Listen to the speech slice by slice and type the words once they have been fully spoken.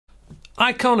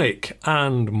Iconic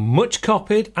and much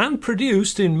copied and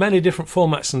produced in many different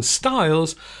formats and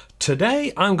styles,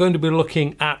 today I'm going to be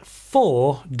looking at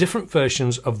 4 different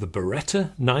versions of the Beretta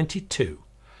 92.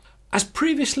 As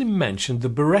previously mentioned,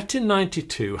 the Beretta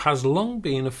 92 has long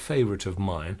been a favourite of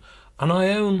mine, and I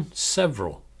own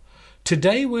several.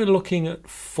 Today we're looking at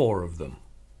 4 of them.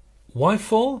 Why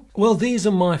 4? Well, these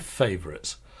are my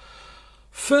favourites.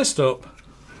 First up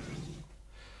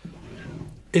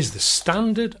is the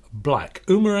standard black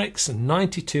Umarex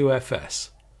 92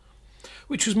 FS,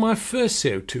 which was my first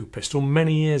CO2 pistol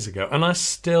many years ago, and I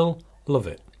still love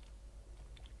it.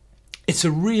 It's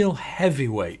a real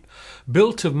heavyweight,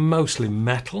 built of mostly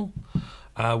metal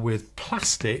with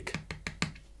plastic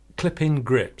clip-in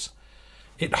grips.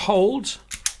 It holds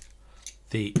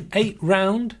the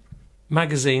 8-round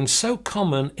magazine so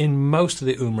common in most of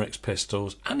the Umarex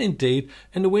pistols and indeed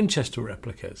in the Winchester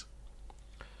replicas.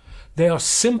 They are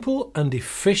simple and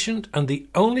efficient, and the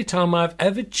only time I've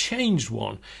ever changed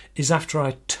one is after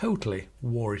I totally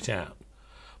wore it out.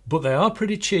 But they are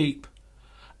pretty cheap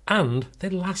and they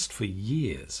last for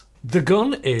years. The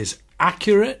gun is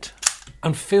accurate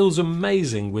and feels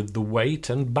amazing with the weight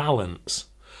and balance.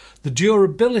 The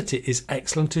durability is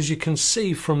excellent, as you can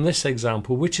see from this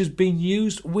example, which has been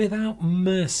used without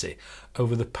mercy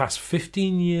over the past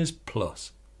 15 years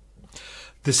plus.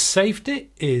 The safety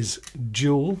is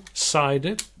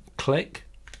dual-sided click,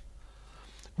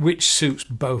 which suits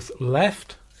both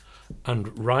left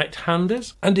and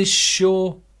right-handers and is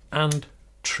sure and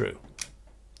true.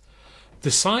 The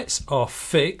sights are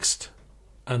fixed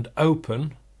and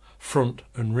open, front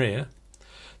and rear.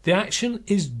 The action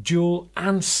is dual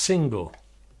and single.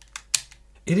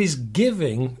 It is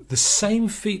giving the same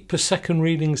feet per second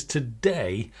readings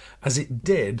today as it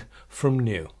did from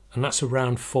new, and that's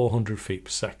around 400 feet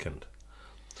per second.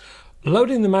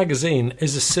 Loading the magazine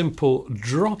is a simple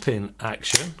drop-in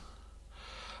action.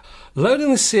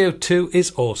 Loading the CO2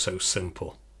 is also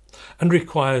simple and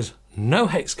requires no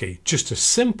hex key, just a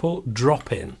simple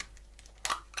drop-in.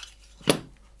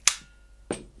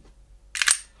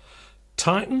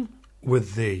 Tighten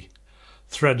with the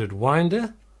threaded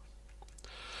winder,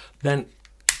 then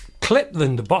clip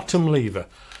in the bottom lever.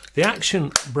 The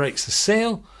action breaks the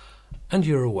seal and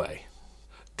you're away.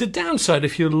 The downside,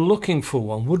 if you're looking for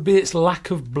one, would be its lack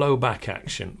of blowback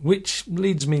action, which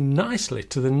leads me nicely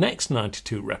to the next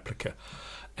 92 replica,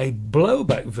 a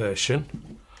blowback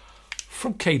version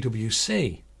from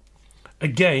KWC.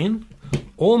 Again,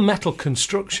 all metal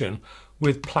construction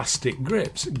with plastic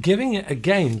grips, giving it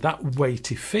again that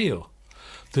weighty feel.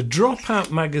 The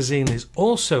dropout magazine is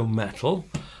also metal,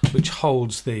 which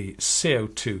holds the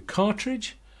CO2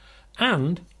 cartridge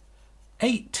and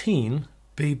 18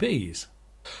 BBs.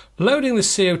 Loading the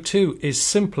CO2 is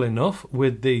simple enough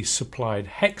with the supplied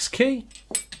hex key.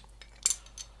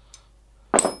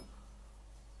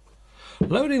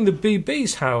 Loading the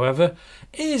BBs, however,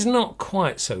 is not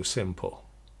quite so simple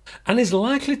and is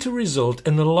likely to result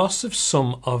in the loss of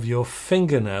some of your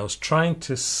fingernails trying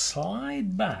to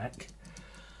slide back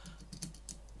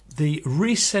the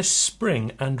recessed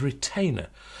spring and retainer.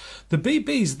 The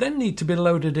BBs then need to be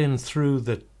loaded in through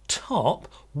the top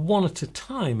one at a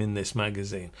time in this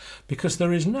magazine, because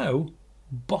there is no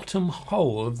bottom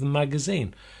hole of the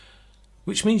magazine,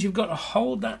 which means you've got to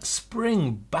hold that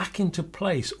spring back into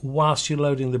place whilst you're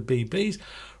loading the BBs,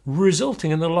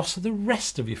 resulting in the loss of the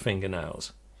rest of your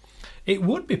fingernails. It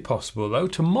would be possible though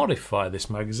to modify this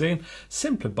magazine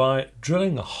simply by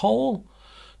drilling a hole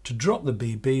to drop the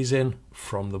BBs in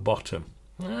from the bottom.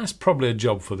 That's probably a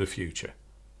job for the future.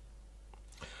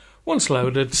 Once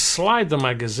loaded, slide the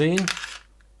magazine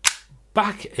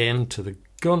back into the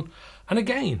gun and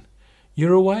again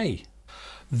you're away.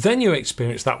 Then you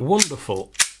experience that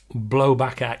wonderful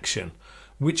blowback action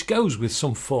which goes with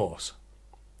some force.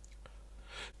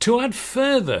 To add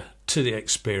further to the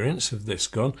experience of this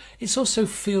gun, it also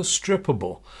feels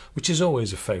strippable, which is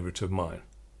always a favourite of mine.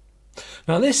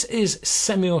 Now this is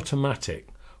semi-automatic,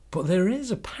 but there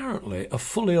is apparently a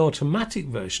fully automatic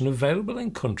version available in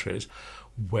countries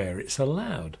where it's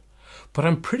allowed. But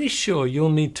I'm pretty sure you'll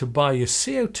need to buy your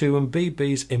CO2 and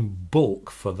BBs in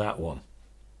bulk for that one.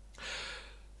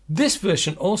 This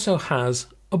version also has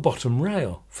a bottom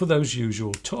rail for those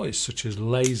usual toys such as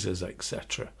lasers,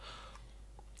 etc.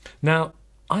 Now,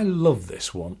 I love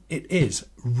this one. It is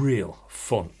real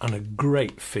fun and a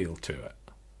great feel to it.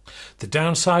 The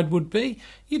downside would be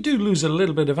you do lose a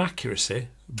little bit of accuracy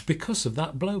because of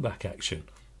that blowback action,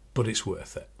 but it's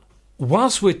worth it.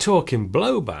 Whilst we're talking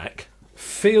blowback,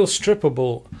 field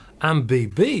strippable and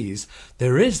BBs,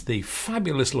 there is the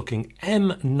fabulous looking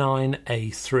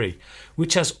M9A3,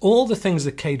 which has all the things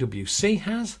the KWC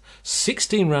has,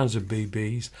 16 rounds of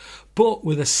BBs, but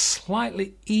with a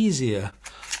slightly easier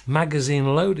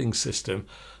magazine loading system.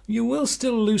 You will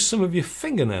still lose some of your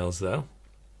fingernails though.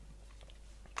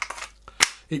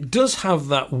 It does have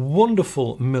that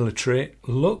wonderful military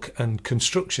look and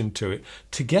construction to it,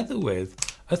 together with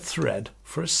a thread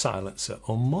for a silencer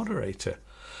or moderator.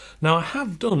 Now, I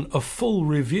have done a full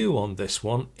review on this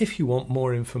one if you want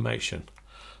more information.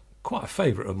 Quite a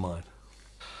favourite of mine.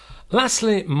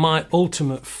 Lastly, my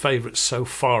ultimate favourite so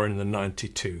far in the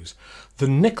 92s, the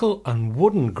nickel and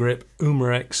wooden grip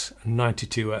Umarex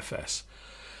 92FS.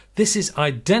 This is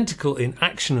identical in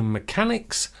action and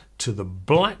mechanics to the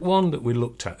black one that we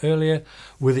looked at earlier,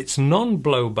 with its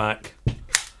non-blowback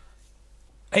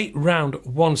 8-round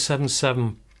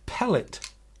 177 pellet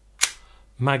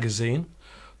magazine,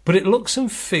 but it looks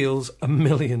and feels $1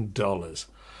 million.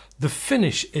 The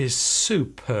finish is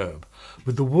superb,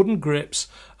 with the wooden grips,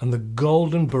 and the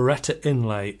golden Beretta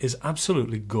inlay is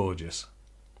absolutely gorgeous.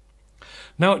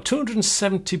 Now at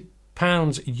 £270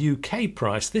 UK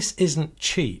price, this isn't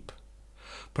cheap,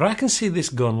 but I can see this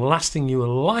gun lasting you a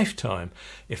lifetime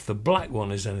if the black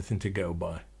one is anything to go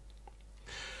by.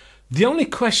 The only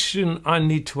question I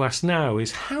need to ask now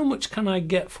is, how much can I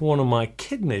get for one of my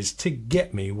kidneys to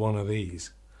get me one of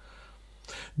these?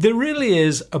 There really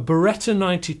is a Beretta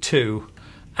 92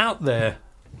 out there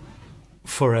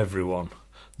for everyone.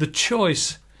 The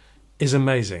choice is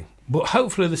amazing, but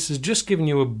hopefully this has just given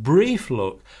you a brief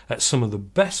look at some of the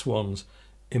best ones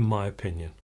in my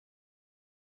opinion.